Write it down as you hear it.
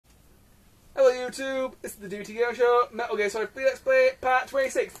YouTube, this is the Dbtgamer Show, Metal Gear Solid 3 Let's Play, part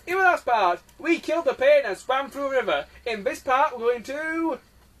 26. In the last part, we killed the pain and swam through a river. In this part, we're going to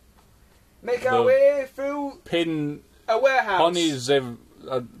make our way through a warehouse.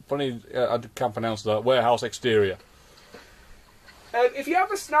 I can't pronounce that. Warehouse exterior. If you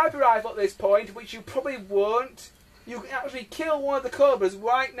have a sniper rifle at this point, which you probably won't, you can actually kill one of the cobras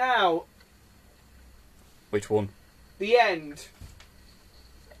right now. Which one? The end.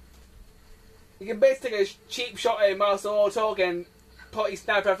 You can basically take a cheap shot at him whilst they're all talking, put your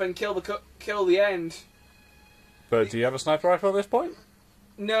sniper rifle and kill the end. But do you have a sniper rifle at this point?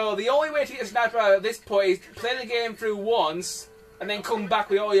 No, the only way to get a sniper rifle at this point is play the game through once, and then come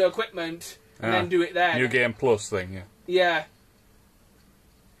back with all your equipment, and then do it then. New Game Plus thing, yeah. Yeah.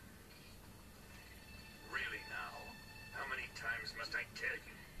 Really now? How many times must I tell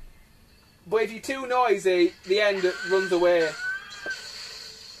you? But if you're too noisy, the end runs away.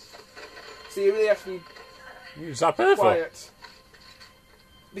 So you really have to be Is that perfect? quiet.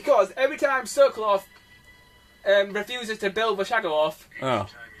 Because every time Sokolov refuses to build the Shagalov,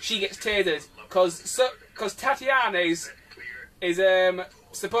 she gets tasered. Because Tatiana is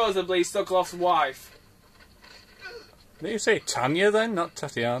supposedly Sokolov's wife. Did you say Tanya then, not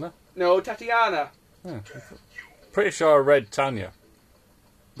Tatiana? No, Tatiana. Pretty sure I read Tanya.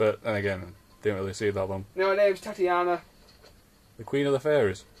 But then again, didn't really see that one. No, her name's Tatiana. The Queen of the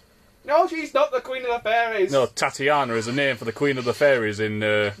Fairies. No, she's not the Queen of the Fairies. No, Tatiana is the name for the Queen of the Fairies in...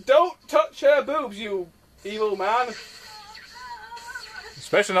 Don't touch her boobs, you evil man.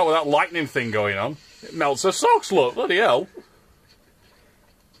 Especially not with that lightning thing going on. It melts her socks, look, bloody hell.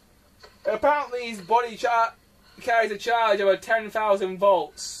 Apparently his body carries a charge of 10,000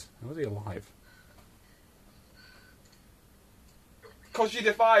 volts. How is he alive? Because she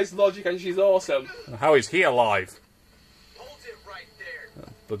defies logic and she's awesome. How is he alive? Hold it right there.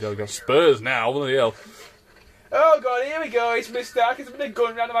 Bloody hell, got spurs now, bloody hell. Oh god, here we go, it's Mr. It's been a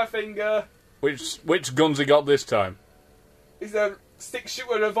gun round my finger. Which guns he got this time? It's a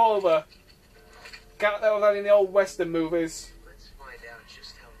six-shooter revolver. Got that one in the old Western movies. Let's find out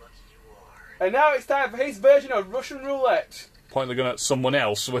just how lucky you are. And now it's time for his version of Russian roulette. Point the gun at someone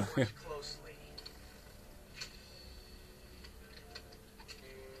else. Watch closely.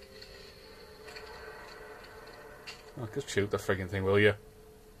 Oh, just shoot the frigging thing, will you?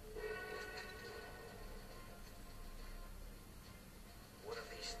 One of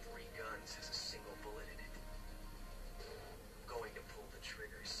these three guns has a single bullet in it. I'm going to pull the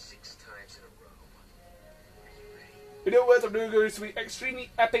trigger 6 times in a row. Are you ready? In other words, I'm doing this to be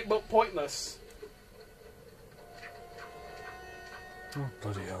extremely epic but pointless. Oh,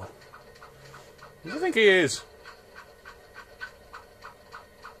 bloody hell. Who do you think he is?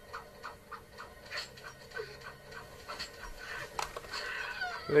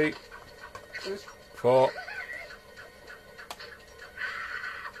 Three, 4.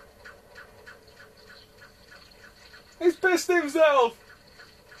 He's pissed himself!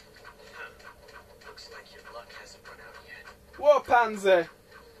 Looks like your luck hasn't run out yet. What a pansy!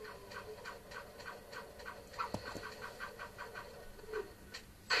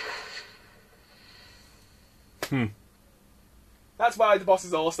 That's why the boss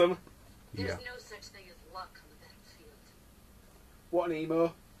is awesome. Yeah. There's no such thing as luck on the battlefield. What an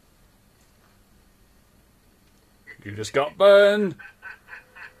emo. You just got burned.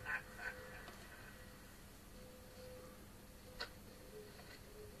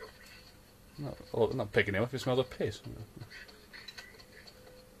 I'm not picking him up, he smells of piss.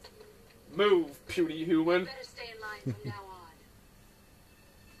 Move, puny human. You better stay in line from now on.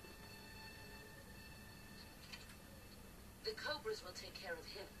 The Cobras will take care of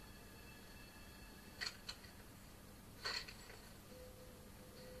him.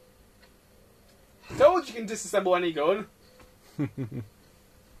 Told you can disassemble any gun. Has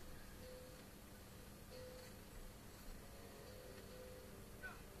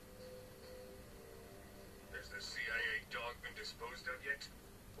the CIA dog been disposed of yet?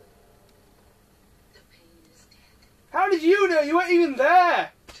 The pain is dead. How did you know? You weren't even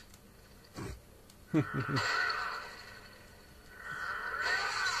there!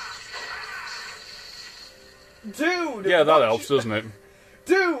 Dude! Yeah, that helps, doesn't it?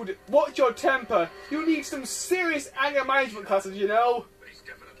 Dude, watch your temper. You need some serious anger management classes, you know? But he's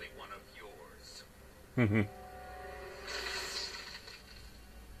definitely one of yours.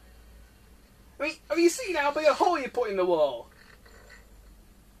 I mean, have you seen how big a hole you put in the wall?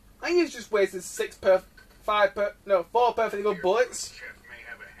 I think you've just wasted 4 perfectly good bullets. Chef may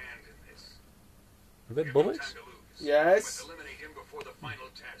have a hand in this. Are they bullets? Yes. Must eliminate him before the final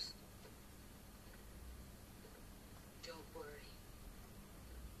test. Don't worry.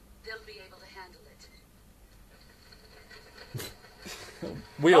 They'll be able to handle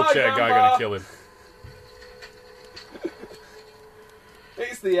wheelchair Bye, guy Grandpa. gonna kill him?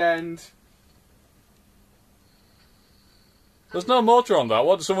 It's the end. There's no motor on that.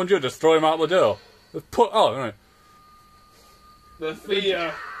 What did someone do? Just throw him out the door? Oh, right. The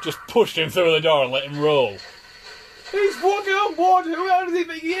fear. Just pushed him through the door and let him roll. He's walking on water. Who the hell does he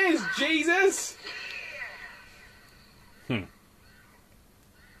think he is? Jesus? The old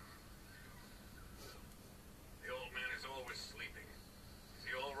man is always sleeping. Is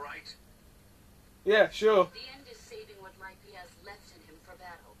he all right? Yeah, sure. The end is saving what life he has left in him for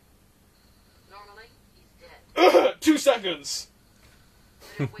battle. Normally, he's dead. 2 seconds.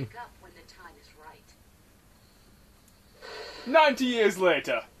 Better wake up when the time is right. 90 years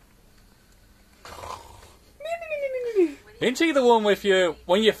later. Ain't he the one with you,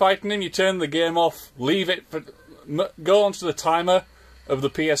 when you're fighting him, you turn the game off, leave it, go onto the timer of the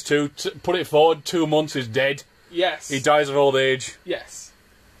PS2, put it forward, 2 months, he's dead. Yes. He dies of old age. Yes.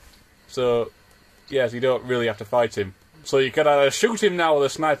 So, yes, you don't really have to fight him. So you can either shoot him now with a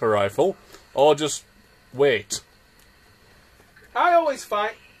sniper rifle, or just wait. I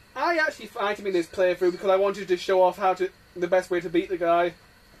actually fight him in this playthrough because I wanted to show off the best way to beat the guy.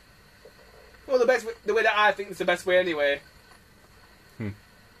 Well, the way that I think is the best way anyway.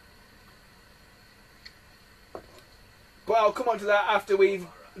 But I'll come on to that after we've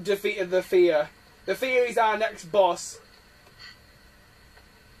defeated the Fear. The Fear is our next boss.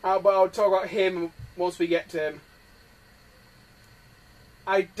 But I'll talk about him once we get to him.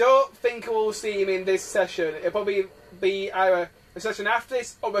 I don't think we'll see him in this session. It'll probably be either a session after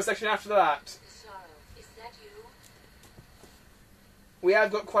this or a session after that. Sorrow, is that you? We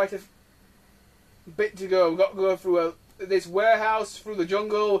have got quite a bit to go. We've got to go through this warehouse, through the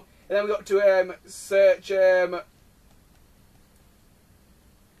jungle, and then we've got to search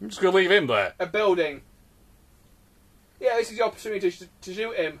I'm just going to leave him there. a building. Yeah, this is the opportunity to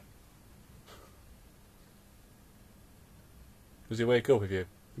shoot him. Does he wake up if you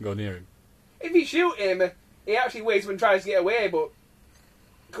go near him? If you shoot him, he actually wakes up and tries to get away, but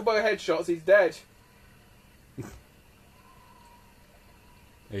a couple of headshots, he's dead. Are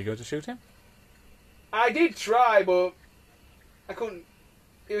you going to shoot him? I did try, but I couldn't.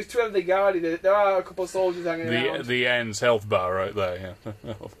 It was too heavily guarded. There are a couple of soldiers hanging around. The end's health bar right there,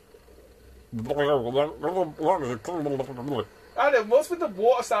 yeah. Adam, what's with the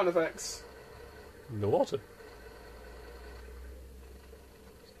water sound effects? The water.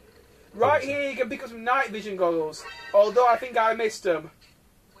 Right here, you can pick up some night vision goggles. Although I think I missed them.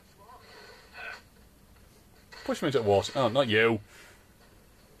 Push me into the water. Oh, not you.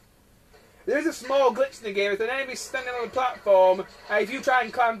 There is a small glitch in the game. If an enemy's standing on the platform, and if you try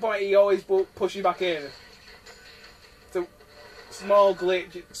and climb on it, he always push you back in. It's a small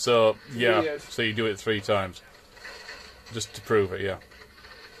glitch. So, yeah. Weird. So you do it 3 times. Just to prove it, yeah.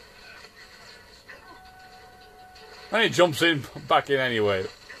 And he jumps in, back in anyway.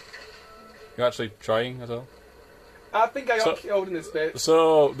 You're actually trying at all? I think I got killed in this bit.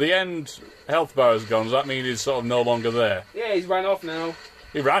 So, the end health bar is gone. Does that mean he's sort of no longer there? Yeah, he's ran off now.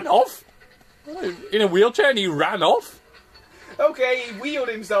 He ran off? In a wheelchair and he ran off? Okay, he wheeled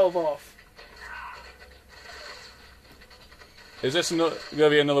himself off. Is this going to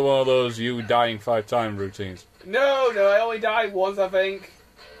be another one of those you dying 5 times routines? No, I only died once, I think.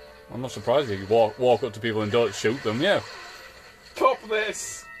 I'm not surprised if you walk up to people and don't shoot them, yeah. Cop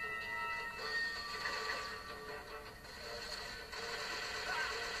this.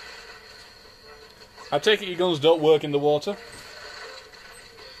 I take it your guns don't work in the water?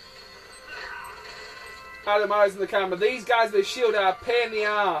 Adam, eyes on the camera. These guys with a shield are a pain in the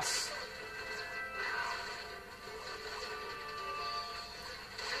arse.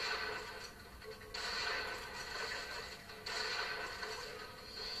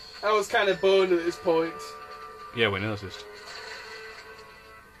 I was kind of boned at this point. Yeah, we noticed.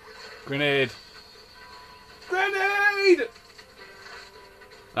 Grenade! Grenade!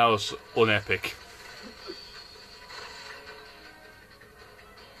 That was unepic.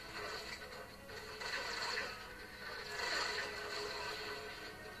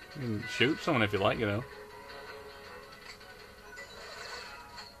 You can shoot someone if you like, you know.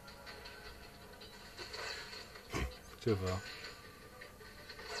 Too far.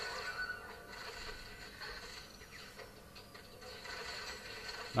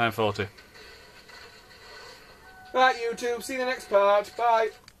 $9.40. Right, YouTube. See you in the next part. Bye.